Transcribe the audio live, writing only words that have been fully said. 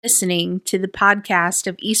Listening to the podcast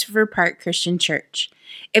of East River Park Christian Church.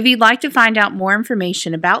 If you'd like to find out more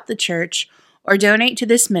information about the church or donate to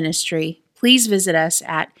this ministry, please visit us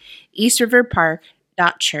at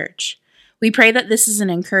eastriverpark.church. We pray that this is an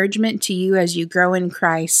encouragement to you as you grow in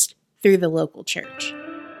Christ through the local church.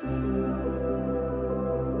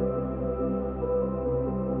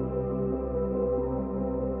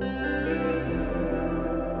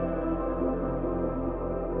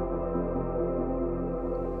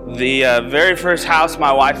 The very first house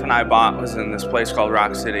my wife and I bought was in this place called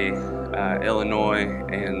Rock City, Illinois,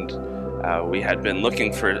 and we had been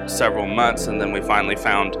looking for several months, and then we finally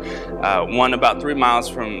found one about 3 miles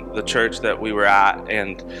from the church that we were at,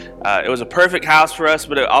 and it was a perfect house for us,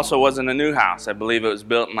 but it also wasn't a new house. I believe it was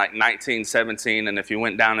built in like 1917, and if you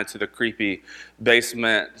went down into the creepy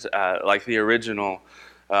basement, like the original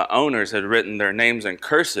owners had written their names in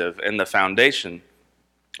cursive in the foundation.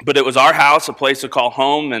 But it was our house, a place to call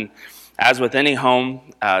home, and as with any home,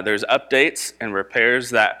 there's updates and repairs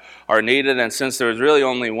that are needed, and since there was really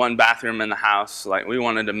only one bathroom in the house, like we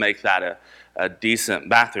wanted to make that a decent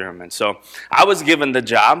bathroom. And so I was given the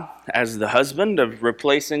job as the husband of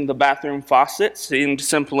replacing the bathroom faucet. Seemed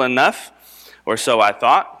simple enough, or so I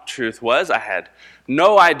thought. Truth was, I had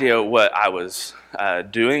no idea what I was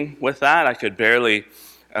doing with that. I could barely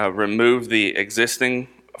remove the existing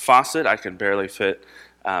faucet. I could barely fit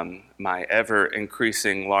my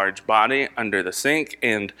ever-increasing large body under the sink,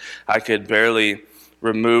 and I could barely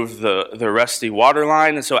remove the rusty water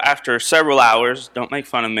line. And so after several hours, don't make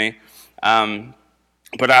fun of me,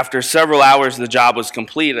 but after several hours the job was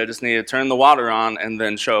complete. I just needed to turn the water on and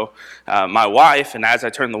then show my wife, and as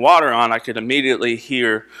I turned the water on, I could immediately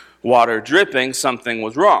hear water dripping. Something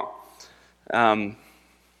was wrong. I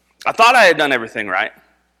thought I had done everything right,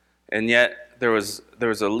 and yet there was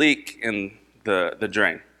a leak in the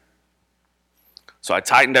drain. So I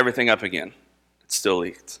tightened everything up again. It still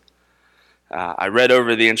leaked. I read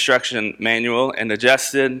over the instruction manual and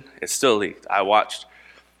adjusted. It still leaked. I watched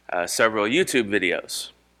several YouTube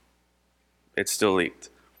videos. It still leaked.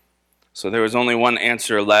 So there was only one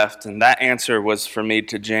answer left, and that answer was for me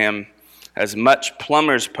to jam as much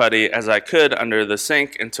plumber's putty as I could under the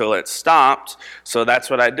sink until it stopped. So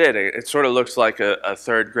that's what I did. It sort of looks like a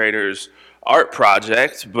third grader's art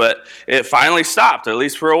project, but it finally stopped, at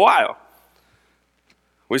least for a while.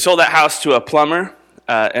 We sold that house to a plumber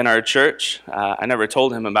in our church. I never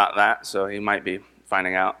told him about that, so he might be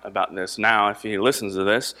finding out about this now if he listens to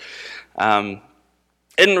this.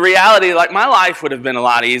 In reality, like, my life would have been a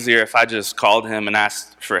lot easier if I just called him and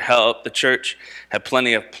asked for help. The church had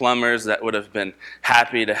plenty of plumbers that would have been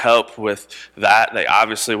happy to help with that. They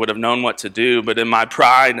obviously would have known what to do, but in my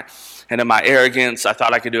pride and in my arrogance, I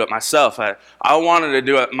thought I could do it myself. I wanted to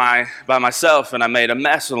do it by myself, and I made a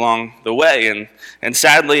mess along the way. And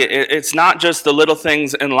sadly, it's not just the little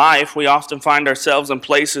things in life. We often find ourselves in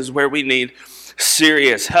places where we need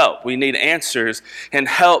serious help. We need answers and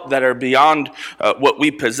help that are beyond what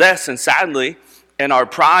we possess. And sadly, in our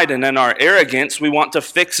pride and in our arrogance, we want to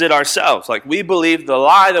fix it ourselves. Like, we believe the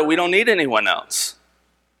lie that we don't need anyone else,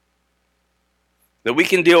 that we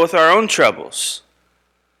can deal with our own troubles.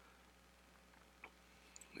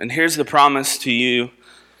 And here's the promise to you,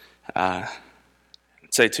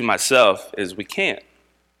 say to myself, is we can't.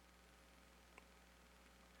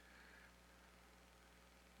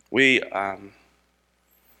 We're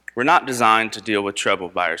not designed to deal with trouble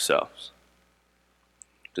by ourselves.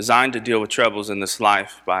 Designed to deal with troubles in this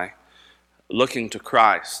life by looking to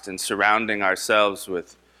Christ and surrounding ourselves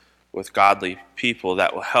with godly people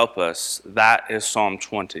that will help us. That is Psalm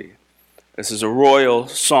 20. This is a royal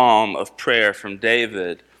psalm of prayer from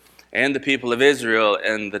David and the people of Israel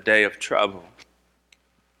in the day of trouble.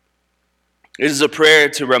 It is a prayer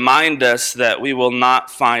to remind us that we will not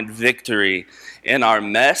find victory in our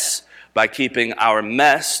mess by keeping our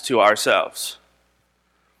mess to ourselves.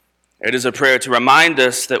 It is a prayer to remind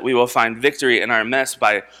us that we will find victory in our mess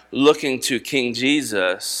by looking to King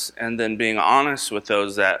Jesus and then being honest with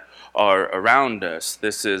those that are around us.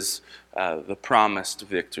 This is the promised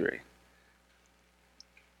victory.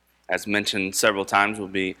 As mentioned several times, we'll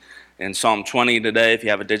be in Psalm 20 today. If you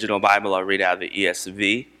have a digital Bible, I'll read out of the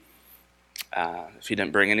ESV. If you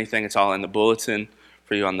didn't bring anything, it's all in the bulletin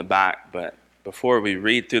for you on the back. But before we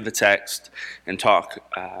read through the text and talk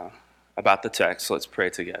about the text, let's pray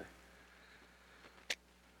together.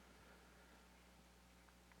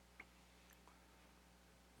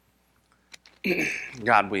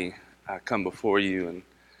 God, we come before you, and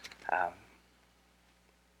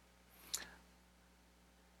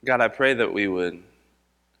God, I pray that we would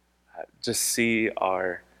just see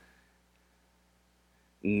our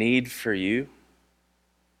need for you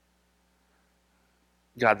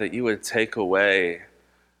God, that you would take away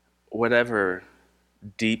whatever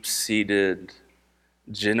deep-seated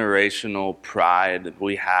generational pride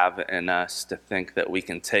we have in us to think that we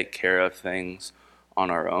can take care of things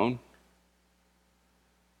on our own.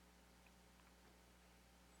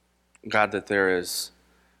 God, that there is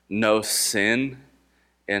no sin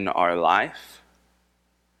in our life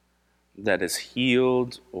that is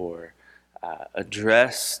healed or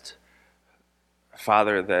addressed,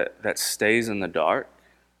 Father, that stays in the dark.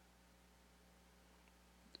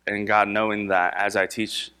 And God, knowing that as I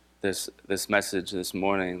teach this message this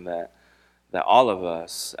morning, that all of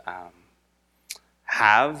us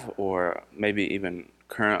have, or maybe even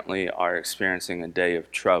currently are experiencing a day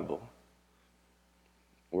of trouble,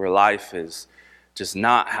 where life is just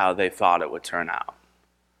not how they thought it would turn out.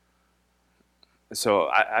 So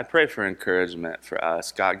I pray for encouragement for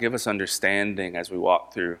us. God, give us understanding as we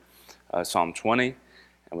walk through Psalm 20,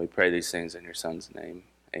 and we pray these things in your Son's name.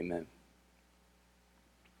 Amen.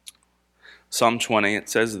 Psalm 20, it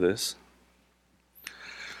says this: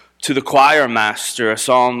 to the choir master, a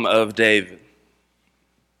psalm of David.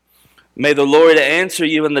 May the Lord answer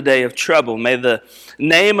you in the day of trouble. May the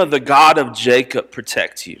name of the God of Jacob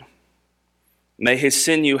protect you. May he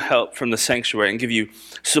send you help from the sanctuary and give you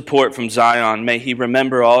support from Zion. May he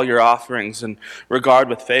remember all your offerings and regard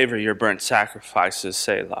with favor your burnt sacrifices,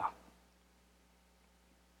 Selah.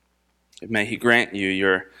 May he grant you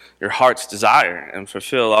your heart's desire and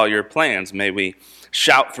fulfill all your plans. May we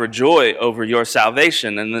shout for joy over your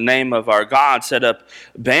salvation. In the name of our God, set up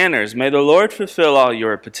banners. May the Lord fulfill all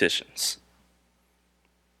your petitions.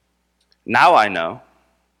 Now I know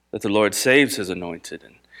that the Lord saves his anointed,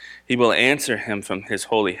 and he will answer him from his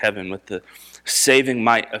holy heaven with the saving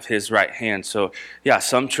might of his right hand. So,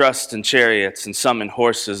 some trust in chariots and some in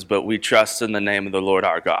horses, but we trust in the name of the Lord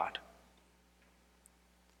our God.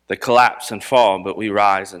 They collapse and fall, but we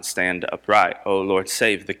rise and stand upright. O Lord,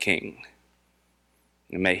 save the King,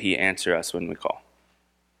 and may he answer us when we call.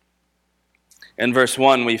 In verse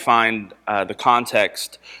 1, we find the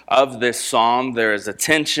context of this psalm. There is a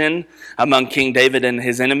tension among King David and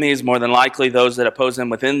his enemies, more than likely those that oppose him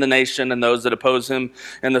within the nation and those that oppose him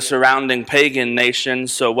in the surrounding pagan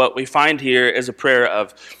nations. So what we find here is a prayer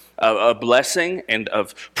of blessing and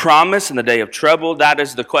of promise in the day of trouble. That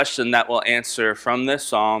is the question that we'll answer from this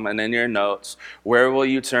psalm. And in your notes, where will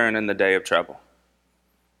you turn in the day of trouble?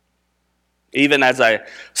 Even as I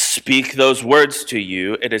speak those words to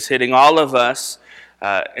you, it is hitting all of us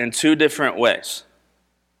in two different ways.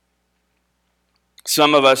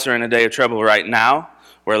 Some of us are in a day of trouble right now,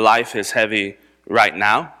 where life is heavy right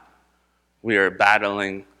now. We are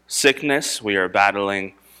battling sickness. We are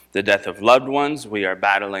battling the death of loved ones. We are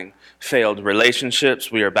battling failed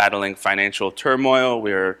relationships. We are battling financial turmoil.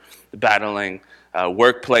 We are battling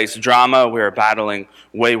workplace drama. We are battling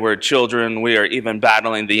wayward children. We are even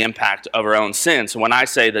battling the impact of our own sin. So when I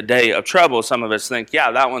say the day of trouble, some of us think,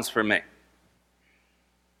 that one's for me.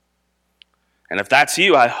 And if that's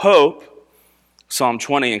you, I hope Psalm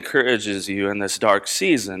 20 encourages you in this dark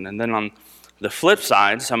season. And then on the flip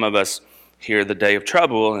side, some of us hear the day of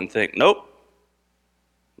trouble and think, nope,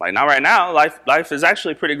 like not right now. Life is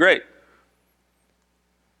actually pretty great.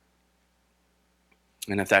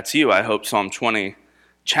 And if that's you, I hope Psalm 20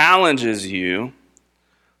 challenges you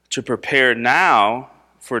to prepare now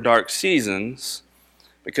for dark seasons.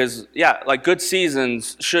 Because, good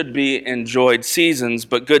seasons should be enjoyed seasons,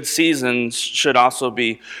 but good seasons should also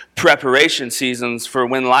be preparation seasons for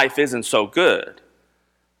when life isn't so good.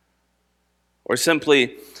 Or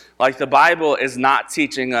simply, the Bible is not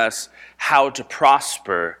teaching us how to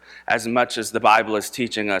prosper as much as the Bible is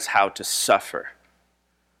teaching us how to suffer.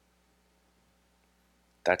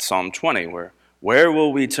 That's Psalm 20, where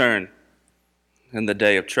will we turn in the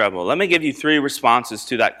day of trouble? Let me give you 3 responses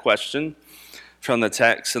to that question from the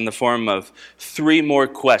text in the form of 3 more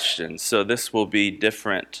questions. So this will be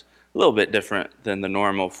different, a little bit different than the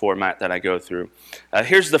normal format that I go through.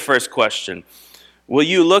 Here's the first question. Will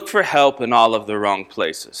you look for help in all of the wrong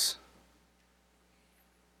places?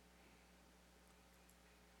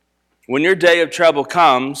 When your day of trouble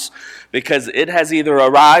comes, because it has either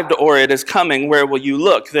arrived or it is coming, where will you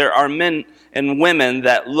look? There are men and women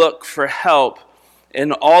that look for help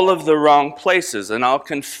in all of the wrong places. And I'll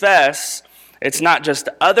confess, it's not just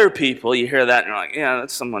other people. You hear that and you're like,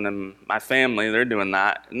 that's someone in my family, they're doing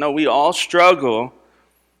that. No, we all struggle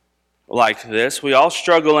like this. We all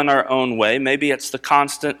struggle in our own way. Maybe it's the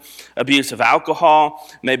constant abuse of alcohol.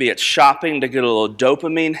 Maybe it's shopping to get a little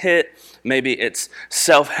dopamine hit. Maybe it's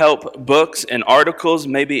self-help books and articles.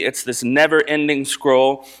 Maybe it's this never-ending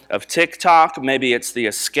scroll of TikTok. Maybe it's the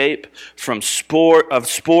escape from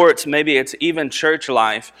sports. Maybe it's even church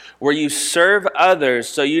life where you serve others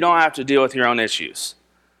so you don't have to deal with your own issues.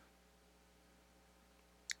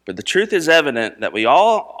 But the truth is evident that we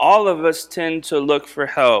all of us tend to look for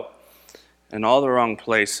help in all the wrong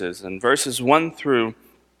places. And verses 1 through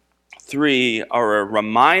 3 are a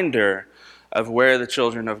reminder of where the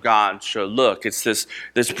children of God should look. It's this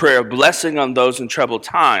prayer of blessing on those in troubled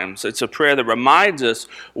times. It's a prayer that reminds us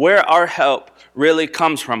where our help really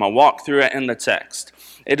comes from. I'll walk through it in the text.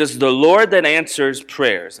 It is the Lord that answers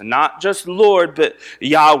prayers, and not just Lord, but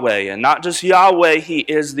Yahweh. And not just Yahweh, He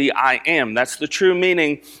is the I Am. That's the true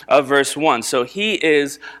meaning of verse 1. So He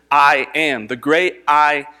is I Am. The great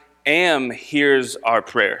I Am hears our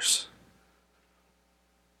prayers.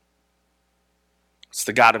 It's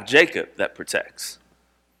the God of Jacob that protects.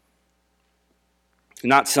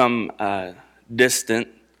 Not some distant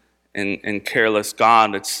and careless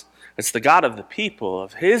God. It's the God of the people,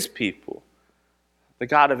 of His people. The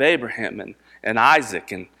God of Abraham and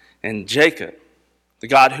Isaac and Jacob. The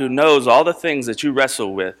God who knows all the things that you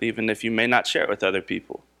wrestle with, even if you may not share it with other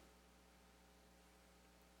people.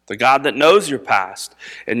 The God that knows your past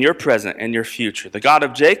and your present and your future. The God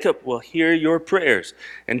of Jacob will hear your prayers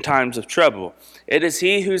in times of trouble. It is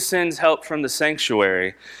He who sends help from the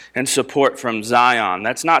sanctuary and support from Zion.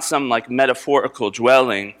 That's not some like metaphorical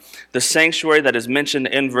dwelling. The sanctuary that is mentioned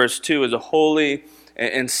in verse 2 is a holy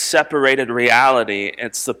and separated reality.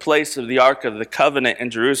 It's the place of the Ark of the Covenant in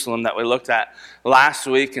Jerusalem that we looked at last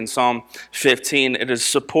week in Psalm 15. It is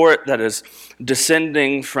support that is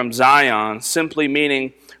descending from Zion, simply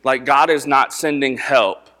meaning like God is not sending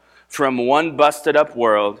help from one busted up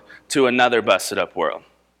world to another busted up world.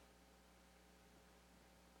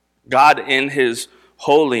 God in His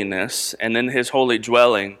holiness and in His holy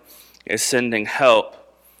dwelling is sending help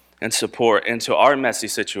and support into our messy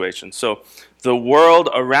situation. So the world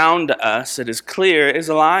around us, it is clear, is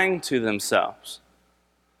lying to themselves.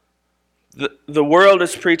 The world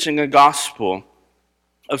is preaching a gospel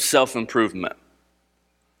of self-improvement.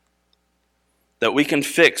 That we can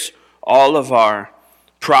fix all of our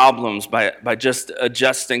problems by just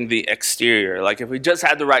adjusting the exterior. Like if we just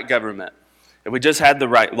had the right government, if we just had the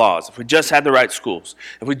right laws, if we just had the right schools,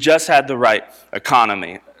 if we just had the right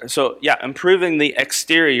economy. So yeah, improving the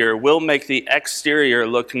exterior will make the exterior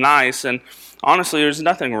look nice. And honestly, there's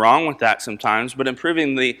nothing wrong with that sometimes, but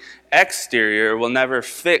improving the exterior will never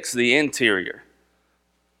fix the interior.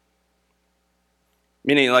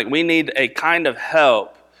 Meaning like we need a kind of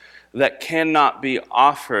help that cannot be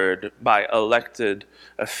offered by elected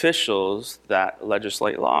officials that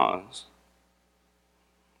legislate laws.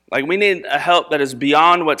 Like we need a help that is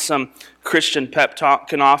beyond what some Christian pep talk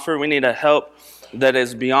can offer. We need a help that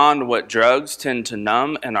is beyond what drugs tend to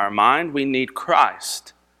numb in our mind. We need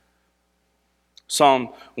Christ. Psalm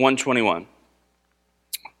 121,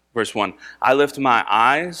 verse 1. I lift my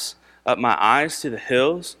eyes to the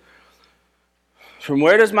hills. From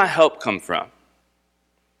where does my help come from?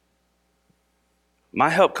 My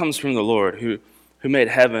help comes from the Lord who made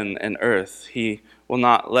heaven and earth. He will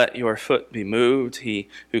not let your foot be moved. He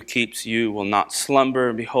who keeps you will not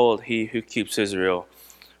slumber. Behold, He who keeps Israel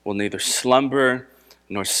will neither slumber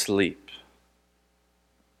nor sleep.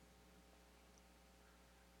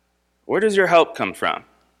 Where does your help come from?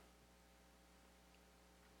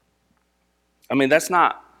 I mean, it's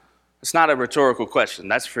not a rhetorical question.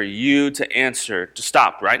 That's for you to answer, to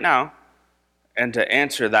stop right now and to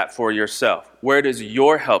answer that for yourself. Where does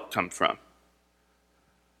your help come from?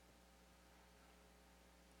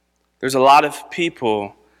 There's a lot of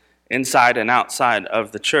people inside and outside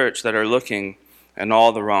of the church that are looking in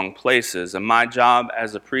all the wrong places. And my job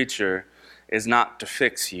as a preacher is not to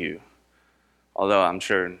fix you. Although I'm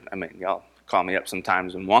sure, y'all call me up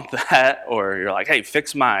sometimes and want that. Or you're like, hey,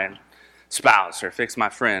 fix my spouse or fix my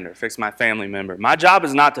friend or fix my family member. My job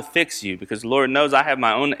is not to fix you because the Lord knows I have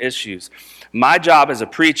my own issues. My job as a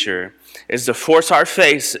preacher is to force our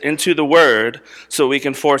face into the Word so we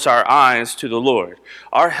can force our eyes to the Lord.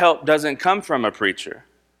 Our help doesn't come from a preacher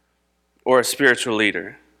or a spiritual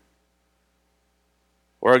leader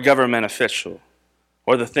or a government official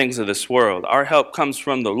or the things of this world. Our help comes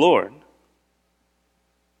from the Lord.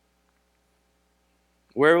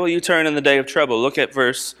 Where will you turn in the day of trouble? Look at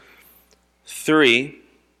verse 3.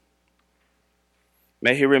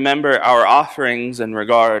 May He remember our offerings and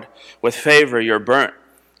regard with favor your burnt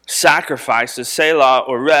sacrifices, Selah,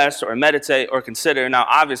 or rest, or meditate, or consider. Now,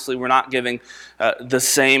 obviously, we're not giving the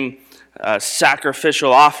same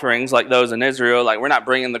sacrificial offerings like those in Israel. Like, we're not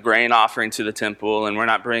bringing the grain offering to the temple, and we're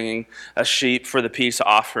not bringing a sheep for the peace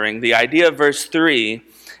offering. The idea of verse 3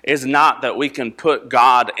 is not that we can put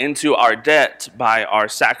God into our debt by our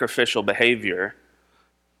sacrificial behavior.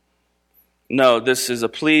 No, this is a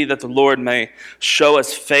plea that the Lord may show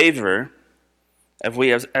us favor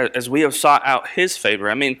as we have sought out his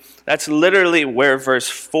favor. I mean, that's literally where verse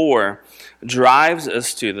 4 drives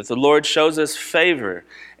us to, that the Lord shows us favor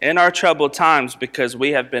in our troubled times because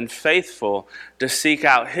we have been faithful to seek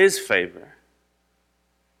out his favor.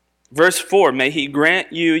 Verse 4, may he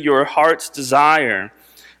grant you your heart's desire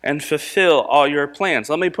and fulfill all your plans.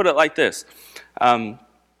 Let me put it like this.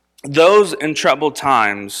 Those in troubled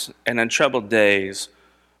times and in troubled days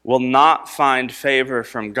will not find favor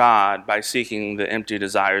from God by seeking the empty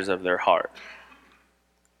desires of their heart.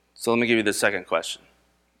 So let me give you the second question.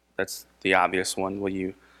 That's the obvious one. Will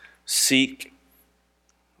you seek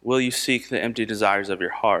the empty desires of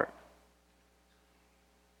your heart?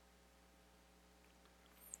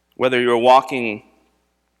 Whether you're walking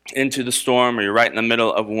into the storm or you're right in the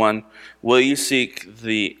middle of one, will you seek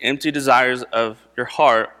the empty desires of your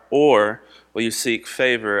heart, or will you seek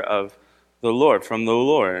favor of the Lord, from the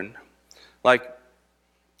Lord? Like,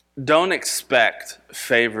 don't expect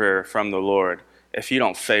favor from the Lord if you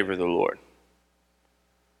don't favor the Lord.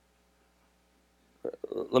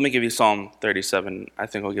 Let me give you Psalm 37. I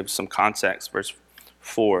think I'll give some context. Verse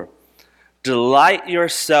 4. Delight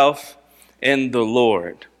yourself in the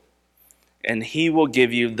Lord, and he will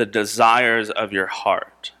give you the desires of your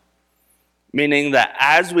heart. Meaning that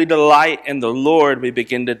as we delight in the Lord, we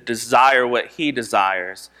begin to desire what he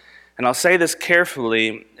desires. And I'll say this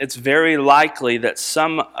carefully, it's very likely that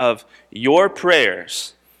some of your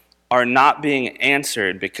prayers are not being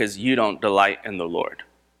answered because you don't delight in the Lord.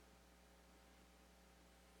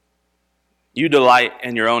 You delight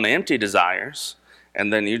in your own empty desires,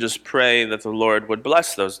 and then you just pray that the Lord would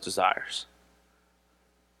bless those desires.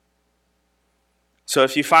 So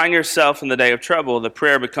if you find yourself in the day of trouble, the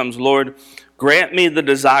prayer becomes, Lord, grant me the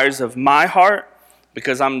desires of my heart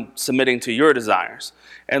because I'm submitting to your desires.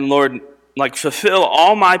 And Lord, fulfill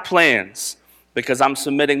all my plans because I'm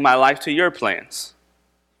submitting my life to your plans.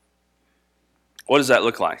 What does that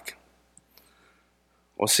look like?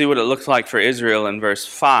 We'll see what it looked like for Israel in verse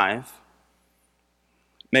 5.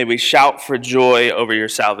 May we shout for joy over your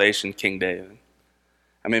salvation, King David.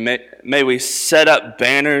 I mean, may we set up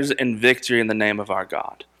banners in victory in the name of our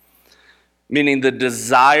God. Meaning the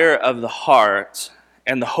desire of the heart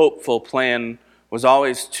and the hopeful plan was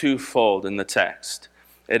always twofold in the text.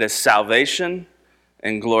 It is salvation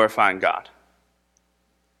and glorifying God.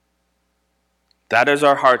 That is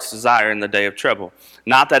our heart's desire in the day of trouble.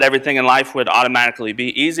 Not that everything in life would automatically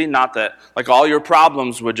be easy, not that all your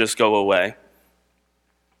problems would just go away.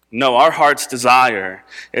 No, our heart's desire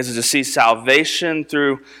is to see salvation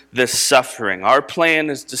through this suffering. Our plan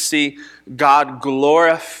is to see God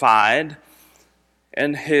glorified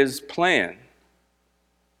in his plan.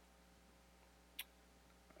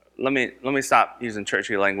 Let me stop using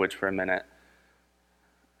churchy language for a minute.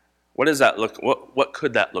 What does that look? What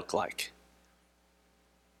could that look like?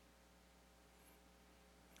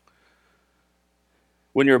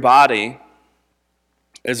 When your body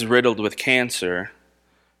is riddled with cancer,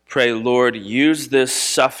 pray, Lord, use this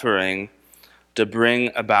suffering to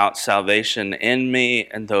bring about salvation in me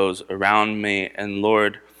and those around me. And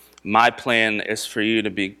Lord, my plan is for you to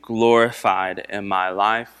be glorified in my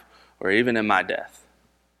life or even in my death.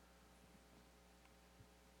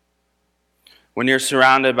 When you're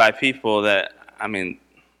surrounded by people that, maybe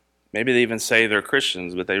they even say they're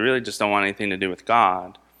Christians, but they really just don't want anything to do with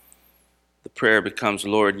God, the prayer becomes,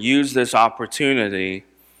 Lord, use this opportunity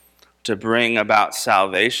to bring about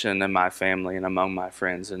salvation in my family and among my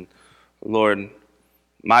friends. And Lord,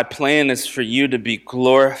 my plan is for you to be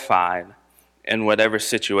glorified in whatever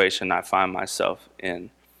situation I find myself in.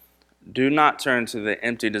 Do not turn to the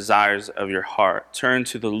empty desires of your heart. Turn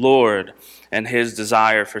to the Lord and his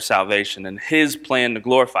desire for salvation and his plan to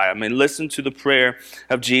glorify. Listen to the prayer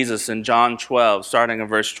of Jesus in John 12, starting in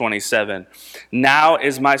verse 27. Now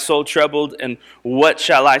is my soul troubled, and what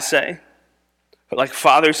shall I say?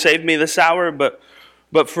 Father, save me this hour, but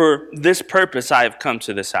for this purpose I have come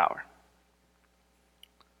to this hour.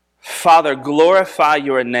 Father, glorify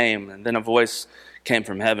your name. And then a voice came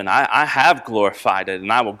from heaven. I have glorified it,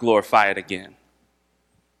 and I will glorify it again.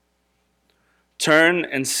 Turn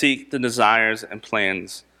and seek the desires and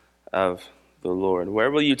plans of the Lord.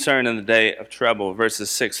 Where will you turn in the day of trouble?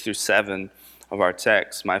 Verses 6 through 7 of our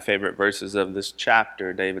text, my favorite verses of this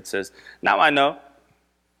chapter. David says, Now I know.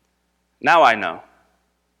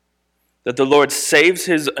 that the Lord saves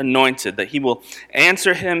his anointed, that he will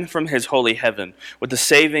answer him from his holy heaven with the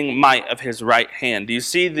saving might of his right hand. Do you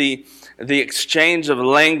see the exchange of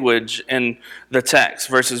language in the text?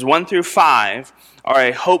 Verses 1 through 5 are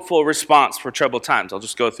a hopeful response for troubled times. I'll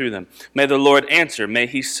just go through them. May the Lord answer. May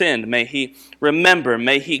he send. May he remember.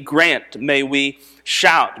 May he grant. May we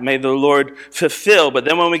shout. May the Lord fulfill. But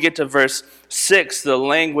then when we get to verse 6, the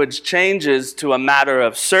language changes to a matter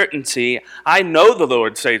of certainty. I know the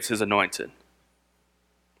Lord saves his anointed.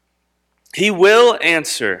 He will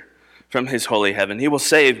answer from his holy heaven. He will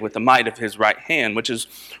save with the might of his right hand, which is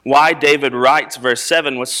why David writes verse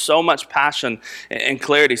 7 with so much passion and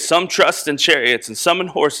clarity. Some trust in chariots and some in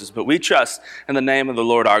horses, but we trust in the name of the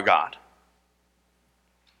Lord our God.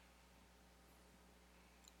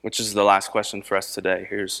 Which is the last question for us today.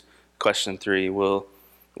 Here's question 3. Will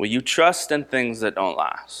you trust in things that don't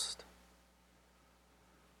last?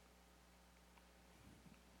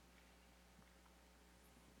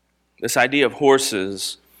 This idea of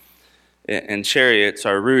horses and chariots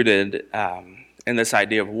are rooted in this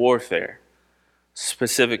idea of warfare.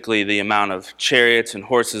 Specifically, the amount of chariots and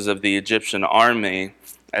horses of the Egyptian army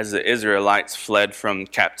as the Israelites fled from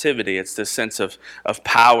captivity. It's this sense of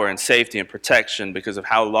power and safety and protection because of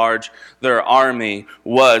how large their army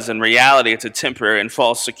was. In reality, it's a temporary and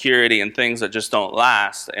false security and things that just don't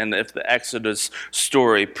last. And if the Exodus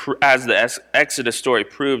story, as the Exodus story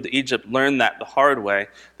proved, Egypt learned that the hard way.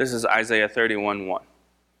 This is Isaiah 31:1.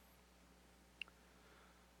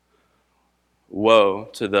 Woe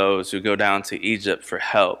to those who go down to Egypt for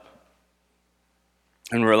help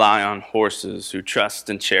and rely on horses, who trust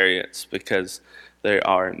in chariots because they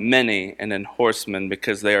are many, and in horsemen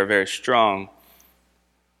because they are very strong.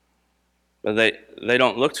 But they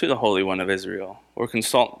don't look to the Holy One of Israel or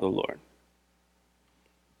consult the Lord.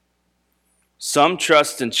 Some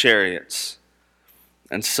trust in chariots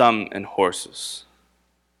and some in horses.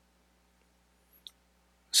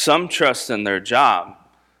 Some trust in their job,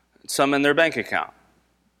 some in their bank account.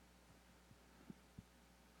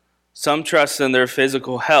 Some trust in their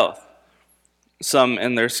physical health, some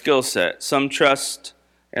in their skill set. Some trust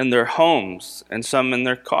in their homes, and some in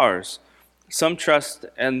their cars. Some trust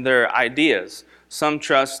in their ideas. Some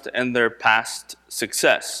trust in their past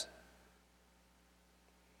success.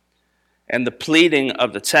 And the pleading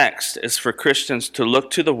of the text is for Christians to look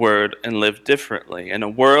to the Word and live differently. In a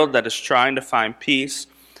world that is trying to find peace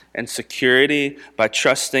and security by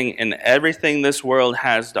trusting in everything this world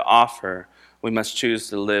has to offer, we must choose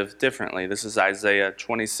to live differently. This is Isaiah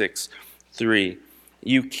 26:3.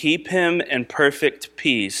 You keep him in perfect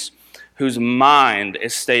peace, whose mind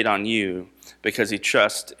is stayed on you, because he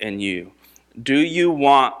trusts in you. Do you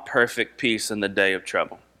want perfect peace in the day of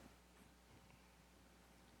trouble?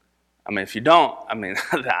 If you don't,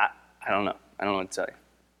 that, I don't know. I don't know what to tell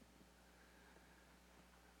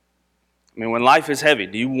you. When life is heavy,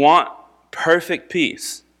 do you want perfect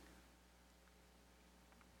peace?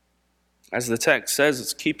 As the text says,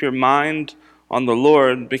 it's keep your mind on the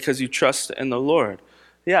Lord because you trust in the Lord.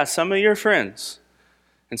 Yeah, some of your friends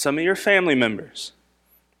and some of your family members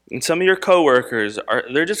and some of your coworkers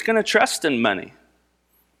they're just going to trust in money.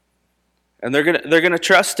 And they're going to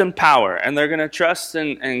trust in power, and they're going to trust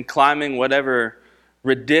in climbing whatever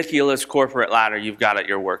ridiculous corporate ladder you've got at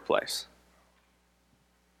your workplace.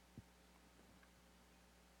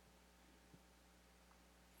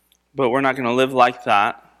 But we're not going to live like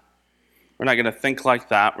that. We're not going to think like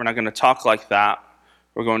that. We're not going to talk like that.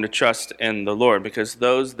 We're going to trust in the Lord, because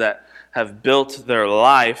those that have built their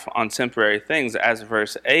life on temporary things, as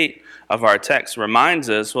verse 8 of our text reminds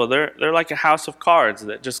us, well, they're like a house of cards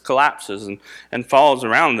that just collapses and falls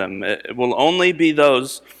around them. It will only be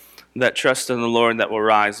those that trust in the Lord that will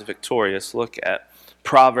rise victorious. Look at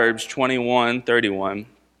Proverbs 21:31.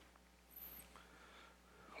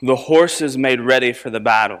 The horse is made ready for the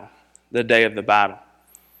battle, the day of the battle,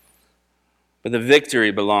 but the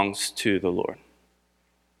victory belongs to the Lord.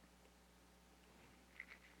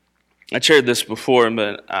 I shared this before,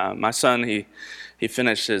 but my son, he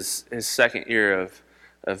finished his second year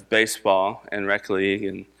of baseball in rec league,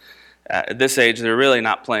 and at this age, they're really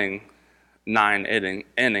not playing 9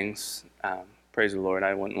 innings. Praise the Lord,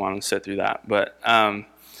 I wouldn't want to sit through that. But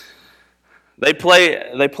they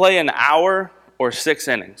play an hour or 6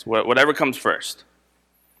 innings, whatever comes first.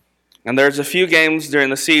 And there's a few games during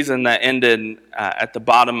the season that ended at the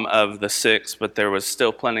bottom of the 6th, but there was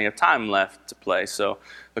still plenty of time left to play. So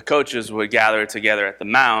the coaches would gather together at the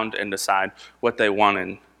mound and decide what they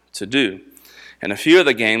wanted to do. In a few of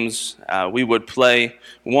the games, we would play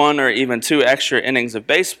 1 or even 2 extra innings of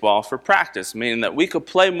baseball for practice, meaning that we could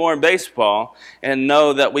play more baseball and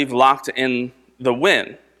know that we've locked in the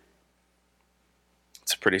win.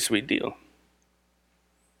 It's a pretty sweet deal.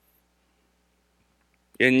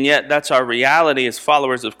 And yet that's our reality as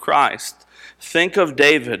followers of Christ. Think of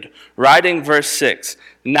David writing verse 6.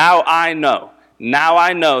 Now I know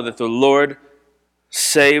that the Lord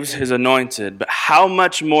saves his anointed. But how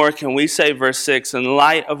much more can we say, verse 6, in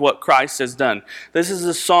light of what Christ has done? This is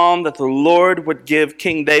a psalm that the Lord would give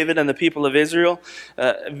King David and the people of Israel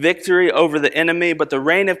victory over the enemy. But the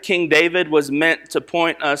reign of King David was meant to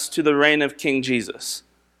point us to the reign of King Jesus.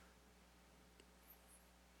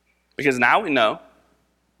 Because now we know.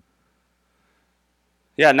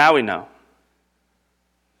 Now we know.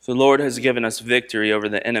 The Lord has given us victory over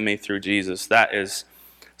the enemy through Jesus. That is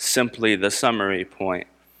simply the summary point.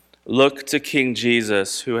 Look to King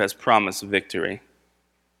Jesus, who has promised victory.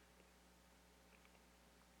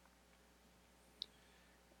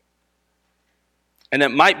 And it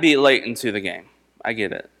might be late into the game. I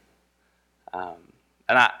get it. And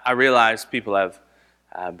I realize people have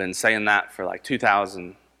been saying that for like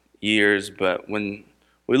 2,000 years, but when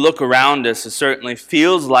we look around us, it certainly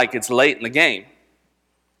feels like it's late in the game.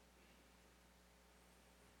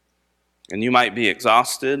 And you might be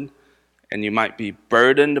exhausted, and you might be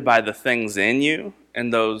burdened by the things in you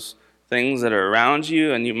and those things that are around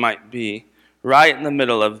you, and you might be right in the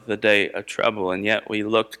middle of the day of trouble, and yet we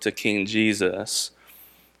look to King Jesus,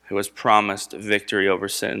 who has promised victory over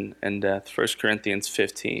sin and death. 1 Corinthians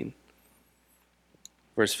 15,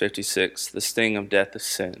 verse 56, the sting of death is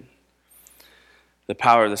sin. The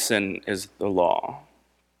power of the sin is the law.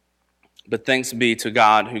 But thanks be to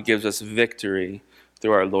God who gives us victory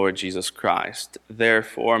through our Lord Jesus Christ.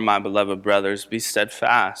 Therefore, my beloved brothers, be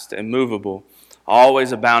steadfast, immovable,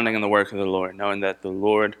 always abounding in the work of the Lord, knowing that the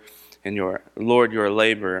Lord your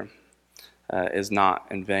labor is not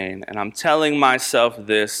in vain. And I'm telling myself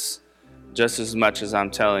this just as much as I'm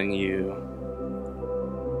telling you.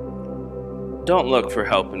 Don't look for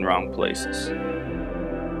help in wrong places.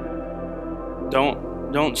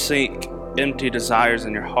 Don't seek empty desires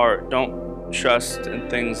in your heart. Don't trust in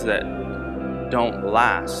things that don't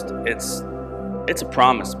last. It's a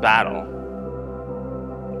promised battle.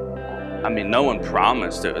 I mean, no one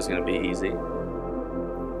promised it was going to be easy.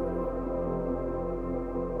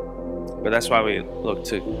 But that's why we look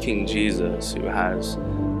to King Jesus, who has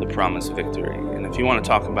the promised victory. And if you want to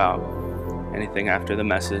talk about anything after the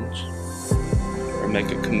message, or make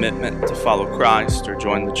a commitment to follow Christ or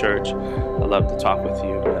join the church, I'd love to talk with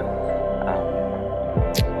you. But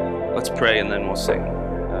let's pray and then we'll sing.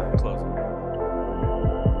 Close.